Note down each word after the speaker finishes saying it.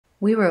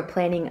We were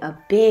planning a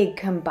big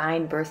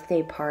combined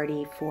birthday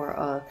party for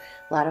a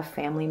lot of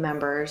family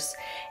members,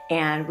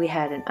 and we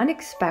had an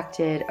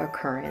unexpected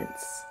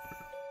occurrence.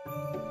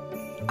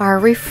 Our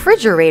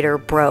refrigerator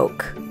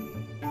broke.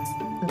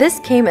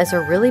 This came as a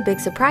really big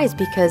surprise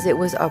because it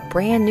was a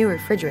brand new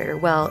refrigerator.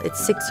 Well,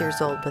 it's 6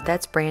 years old, but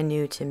that's brand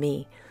new to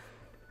me.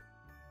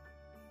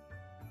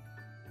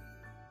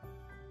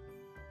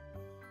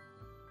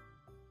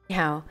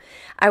 Anyhow,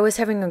 I was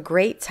having a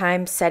great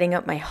time setting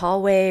up my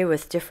hallway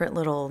with different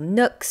little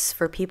nooks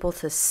for people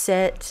to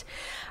sit.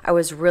 I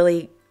was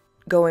really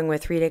going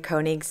with Rita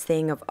Koenig's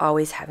thing of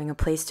always having a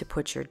place to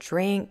put your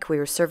drink. We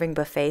were serving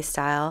buffet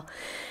style.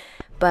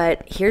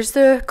 But here's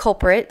the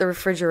culprit, the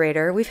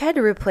refrigerator. We've had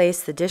to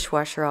replace the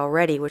dishwasher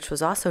already, which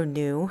was also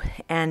new,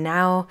 and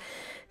now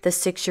the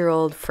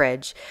 6-year-old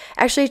fridge.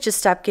 Actually, it just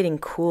stopped getting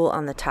cool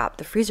on the top.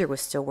 The freezer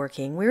was still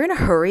working. We were in a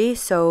hurry,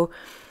 so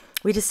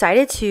we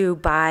decided to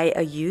buy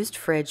a used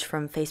fridge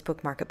from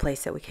Facebook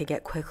Marketplace that we could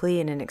get quickly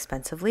and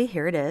inexpensively.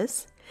 Here it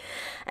is.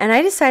 And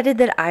I decided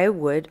that I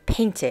would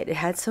paint it. It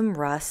had some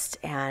rust,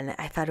 and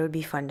I thought it would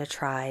be fun to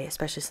try,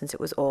 especially since it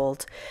was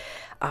old,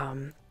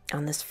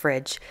 on this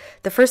fridge.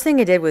 The first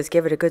thing I did was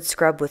give it a good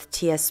scrub with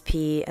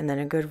TSP and then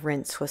a good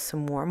rinse with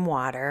some warm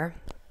water.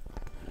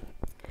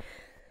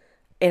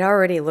 It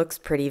already looks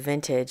pretty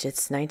vintage.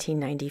 It's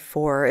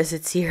 1994 is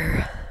its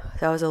year.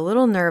 So I was a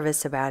little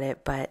nervous about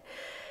it, but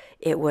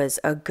it was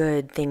a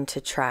good thing to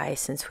try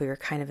since we were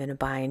kind of in a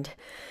bind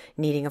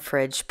needing a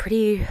fridge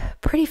pretty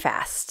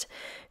fast.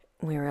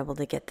 We were able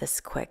to get this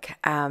quick.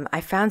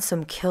 I found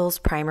some Kills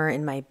primer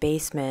in my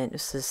basement.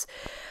 This is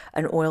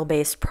an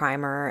oil-based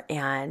primer,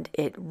 and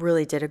it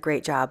really did a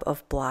great job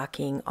of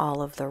blocking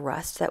all of the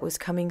rust that was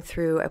coming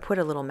through. I put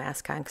a little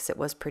mask on because it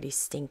was pretty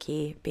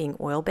stinky being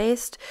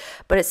oil-based,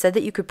 but it said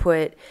that you could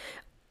put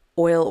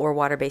oil or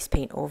water-based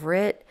paint over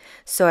it.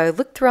 So I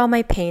looked through all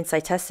my paints. I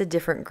tested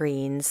different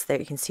greens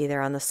that you can see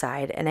there on the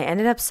side, and I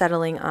ended up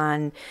settling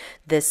on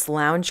this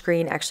lounge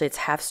green. Actually, it's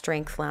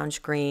half-strength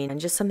lounge green,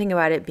 and just something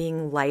about it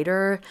being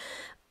lighter,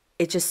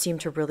 it just seemed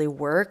to really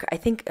work. I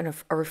think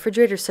a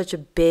refrigerator is such a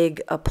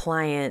big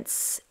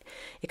appliance.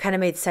 It kind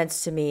of made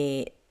sense to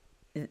me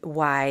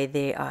why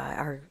they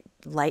are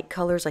light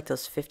colors, like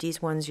those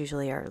 50s ones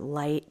usually are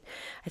light.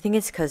 I think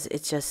it's because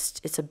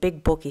it's a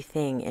big bulky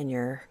thing in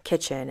your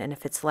kitchen, and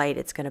if it's light,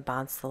 it's going to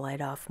bounce the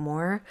light off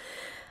more.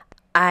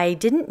 I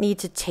didn't need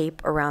to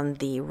tape around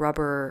the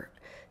rubber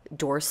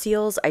door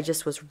seals. I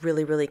just was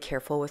really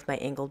careful with my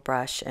angled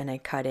brush, and I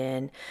cut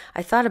in.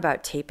 I thought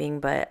about taping,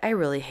 but I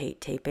really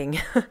hate taping.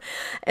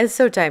 It's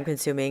so time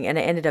consuming, and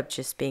I ended up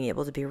just being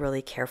able to be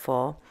really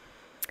careful.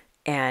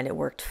 And it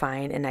worked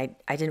fine, and I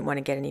didn't want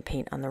to get any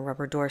paint on the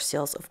rubber door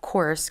seals, of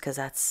course, because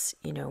that's,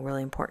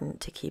 really important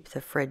to keep the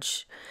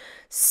fridge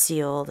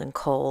sealed and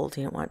cold.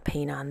 You don't want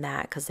paint on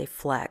that because they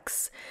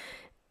flex.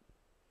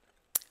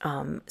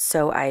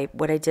 So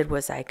what I did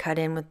was I cut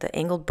in with the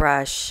angled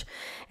brush,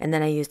 and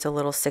then I used a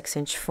little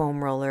 6-inch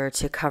foam roller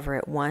to cover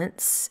it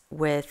once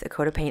with a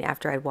coat of paint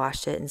after I'd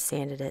washed it and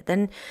sanded it.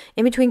 Then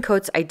in between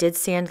coats, I did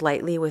sand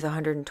lightly with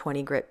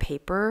 120 grit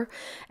paper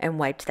and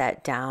wiped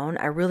that down.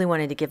 I really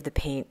wanted to give the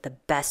paint the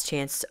best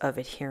chance of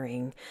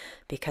adhering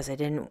because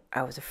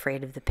I was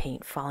afraid of the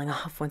paint falling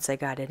off once I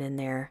got it in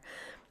there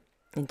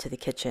into the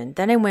kitchen.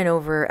 Then I went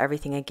over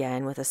everything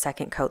again with a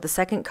second coat. The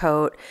second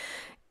coat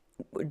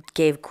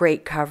gave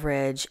great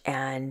coverage,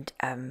 and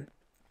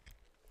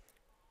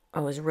I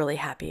was really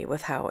happy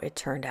with how it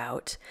turned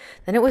out.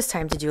 Then it was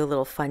time to do a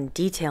little fun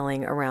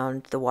detailing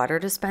around the water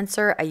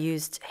dispenser. I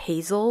used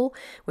Hazel,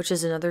 which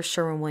is another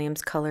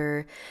Sherwin-Williams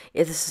color.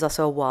 This is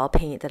also a wall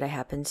paint that I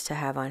happened to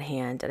have on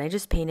hand, and I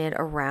just painted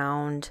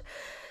around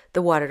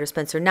the water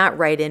dispenser, not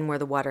right in where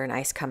the water and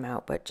ice come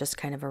out, but just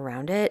kind of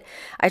around it.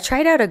 I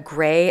tried out a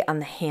gray on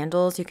the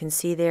handles, you can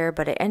see there,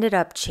 but I ended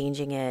up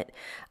changing it.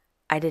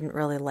 I didn't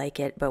really like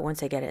it, but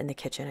once I get it in the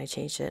kitchen, I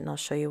changed it, and I'll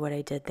show you what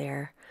I did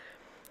there.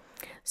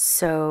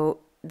 So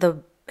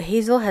the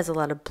Hazel has a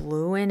lot of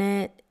blue in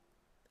it,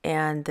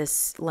 and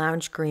this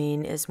lounge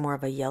green is more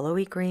of a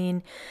yellowy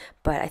green,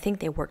 but I think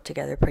they work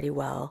together pretty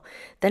well.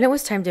 Then it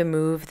was time to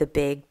move the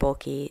big,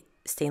 bulky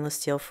stainless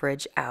steel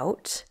fridge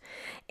out,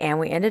 and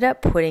we ended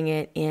up putting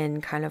it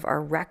in kind of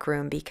our rec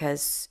room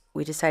because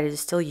we decided to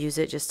still use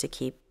it just to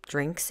keep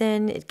drinks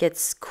in. It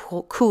gets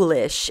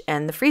coolish,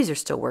 and the freezer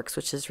still works,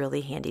 which is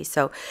really handy.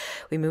 So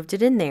we moved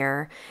it in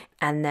there,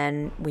 and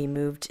then we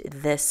moved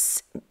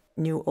this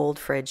new old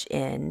fridge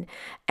in,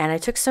 and I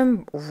took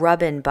some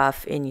rub-and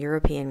buff in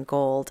European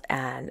gold,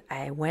 and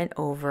I went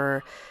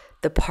over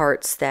the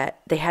parts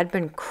that they had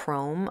been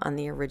chrome on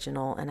the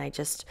original, and I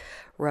just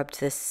rubbed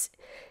this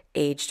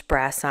aged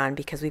brass on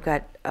because we've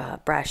got a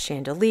brass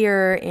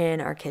chandelier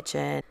in our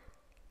kitchen.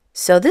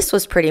 So this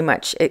was pretty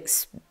much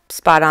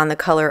spot on the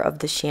color of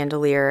the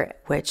chandelier,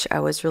 which I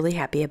was really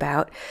happy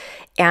about.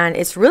 And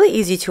it's really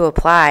easy to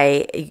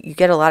apply. You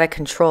get a lot of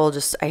control.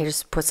 I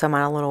just put some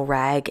on a little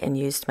rag and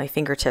used my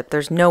fingertip.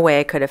 There's no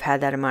way I could have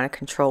had that amount of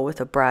control with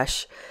a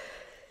brush.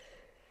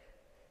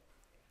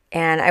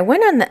 And I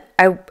went on the,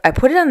 I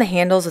put it on the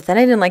handles, but then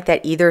I didn't like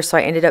that either. So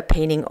I ended up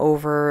painting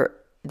over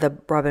the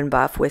rub and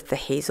buff with the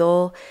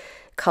hazel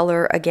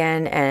color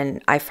again.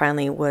 And I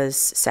finally was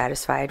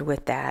satisfied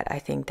with that. I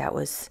think that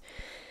was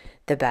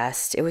the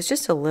best. It was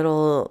just a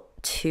little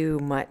too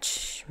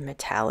much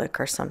metallic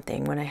or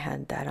something when I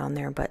had that on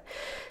there, but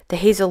the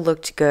hazel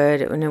looked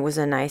good and it was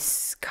a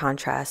nice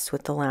contrast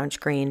with the lounge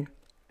green.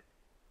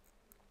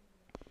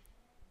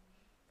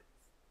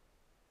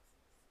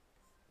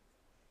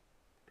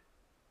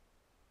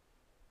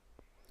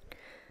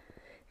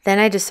 Then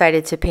I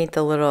decided to paint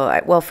the little,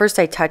 well, first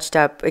I touched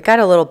up, it got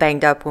a little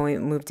banged up when we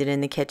moved it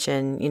in the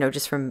kitchen, you know,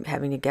 just from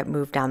having to get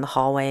moved down the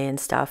hallway and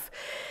stuff.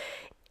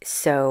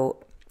 So,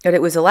 but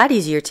it was a lot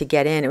easier to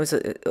get in. It was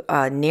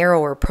a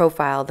narrower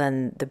profile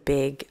than the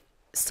big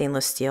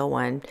stainless steel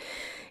one.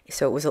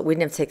 So it was, we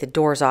didn't have to take the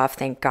doors off,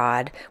 thank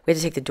God. We had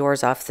to take the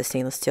doors off the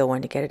stainless steel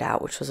one to get it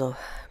out, which was a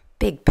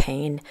big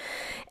pain.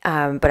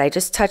 But I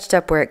just touched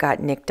up where it got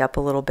nicked up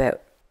a little bit,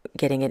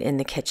 getting it in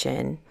the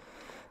kitchen.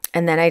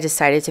 And then I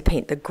decided to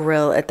paint the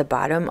grill at the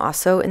bottom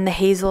also in the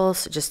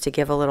hazels, just to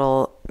give a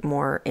little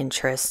more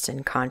interest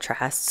and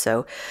contrast.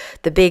 So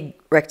the big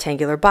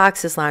rectangular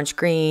box is lounge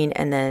green,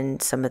 and then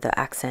some of the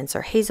accents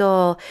are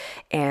hazel,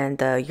 and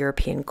the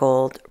European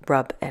gold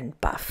rub and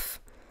buff.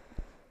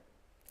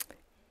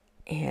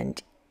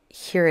 And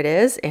here it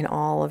is in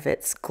all of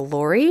its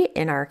glory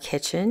in our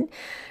kitchen.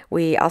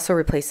 We also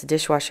replaced the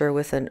dishwasher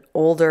with an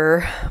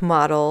older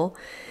model,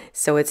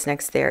 so it's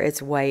next there.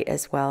 It's white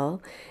as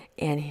well.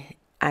 And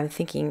I'm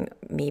thinking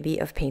maybe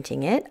of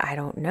painting it. I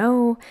don't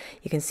know.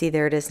 You can see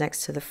there it is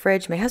next to the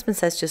fridge. My husband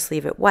says just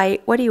leave it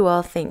white. What do you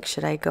all think?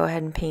 Should I go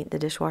ahead and paint the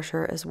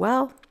dishwasher as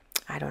well?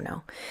 I don't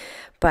know.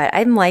 But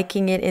I'm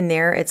liking it in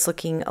there. It's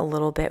looking a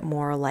little bit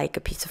more like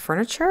a piece of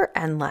furniture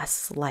and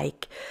less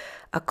like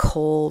a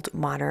cold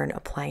modern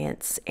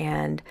appliance.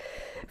 And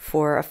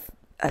for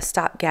a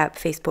stopgap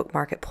Facebook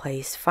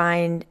Marketplace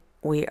find,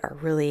 we are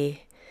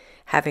really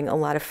having a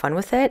lot of fun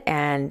with it,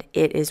 and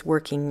it is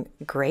working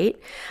great.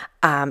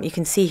 You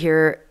can see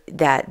here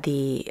that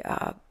the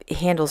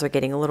handles are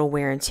getting a little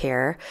wear and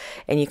tear,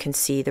 and you can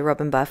see the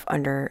rub and buff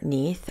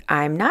underneath.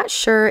 I'm not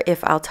sure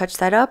if I'll touch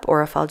that up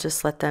or if I'll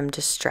just let them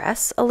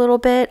distress a little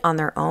bit on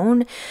their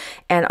own.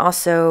 And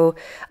also,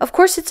 of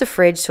course, it's a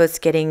fridge, so it's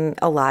getting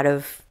a lot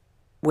of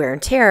wear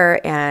and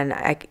tear, and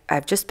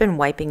I've just been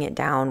wiping it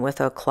down with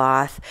a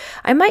cloth.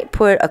 I might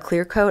put a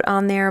clear coat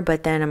on there,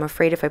 but then I'm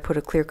afraid if I put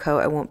a clear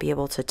coat, I won't be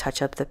able to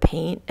touch up the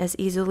paint as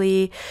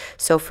easily.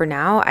 So for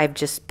now, I've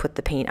just put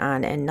the paint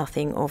on and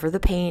nothing over the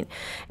paint,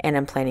 and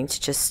I'm planning to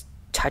just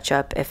touch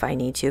up if I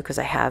need to, because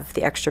I have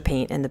the extra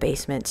paint in the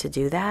basement to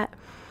do that.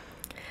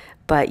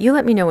 But you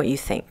let me know what you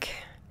think.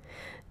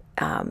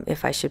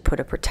 If I should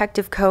put a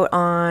protective coat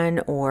on,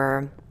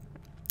 or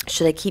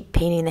should I keep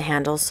painting the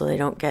handles so they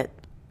don't get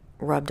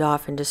rubbed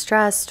off and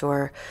distressed,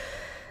 or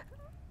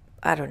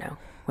I don't know.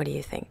 What do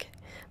you think?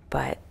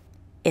 But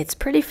it's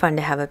pretty fun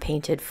to have a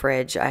painted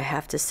fridge, I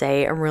have to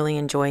say. I'm really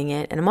enjoying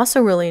it, and I'm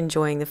also really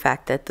enjoying the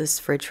fact that this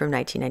fridge from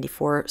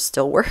 1994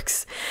 still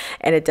works,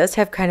 and it does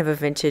have kind of a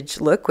vintage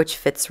look, which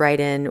fits right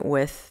in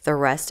with the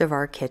rest of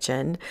our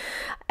kitchen.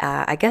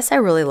 I guess I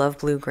really love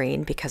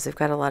blue-green because I've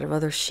got a lot of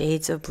other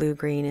shades of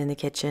blue-green in the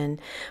kitchen,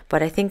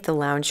 but I think the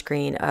lounge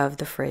green of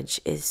the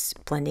fridge is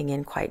blending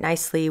in quite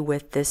nicely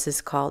with, this is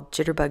called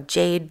Jitterbug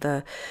Jade.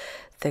 The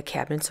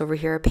cabinets over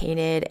here are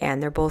painted,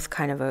 and they're both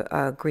kind of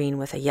a green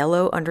with a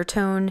yellow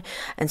undertone,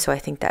 and so I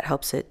think that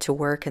helps it to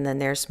work. And then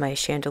there's my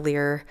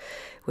chandelier,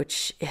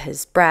 which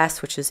is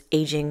brass, which is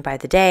aging by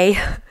the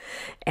day,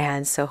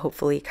 and so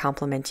hopefully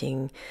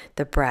complementing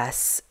the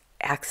brass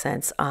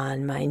accents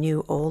on my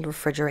new old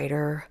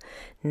refrigerator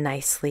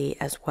nicely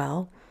as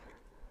well.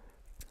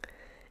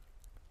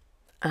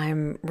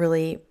 I'm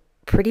really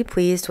pretty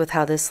pleased with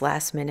how this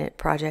last minute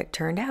project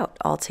turned out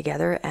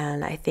altogether,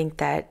 and I think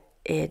that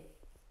it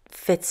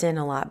fits in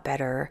a lot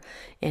better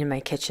in my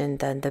kitchen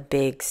than the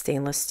big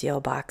stainless steel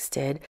box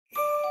did.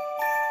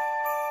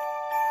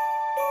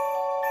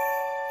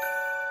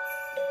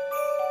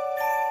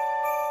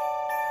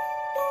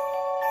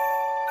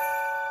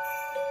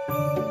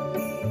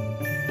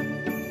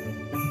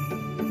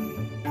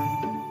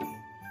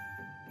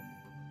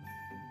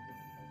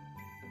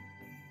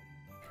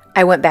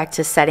 I went back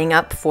to setting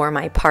up for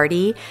my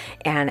party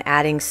and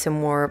adding some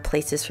more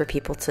places for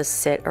people to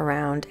sit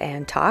around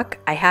and talk.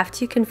 I have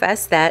to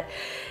confess that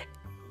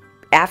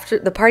after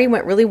the party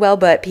went really well,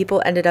 but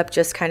people ended up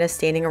just kind of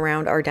standing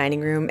around our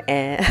dining room,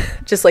 and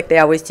just like they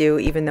always do,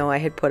 even though I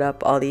had put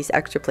up all these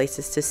extra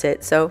places to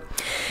sit. So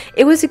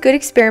it was a good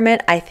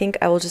experiment. I think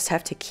I will just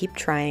have to keep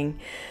trying,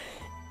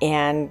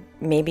 and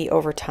maybe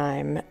over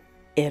time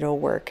it'll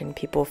work and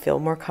people feel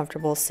more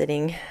comfortable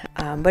sitting.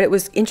 But it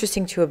was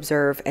interesting to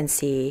observe and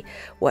see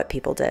what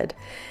people did.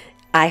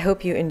 I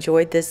hope you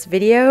enjoyed this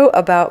video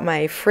about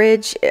my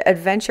fridge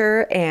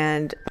adventure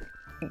and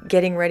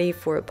getting ready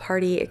for a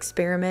party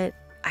experiment.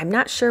 I'm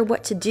not sure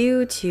what to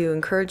do to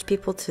encourage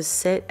people to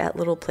sit at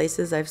little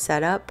places I've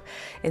set up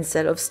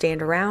instead of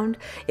stand around.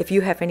 If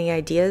you have any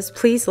ideas,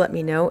 please let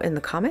me know in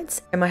the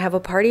comments. And I have a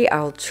party,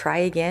 I'll try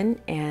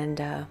again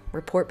and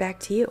report back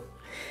to you.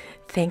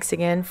 Thanks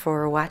again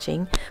for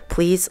watching.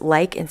 Please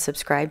like and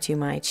subscribe to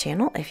my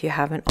channel if you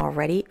haven't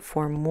already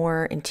for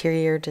more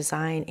interior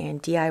design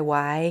and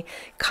DIY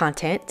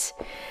content.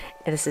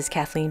 And this is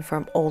Kathleen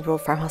from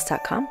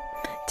oldworldfarmhouse.com.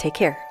 Take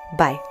care.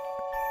 Bye.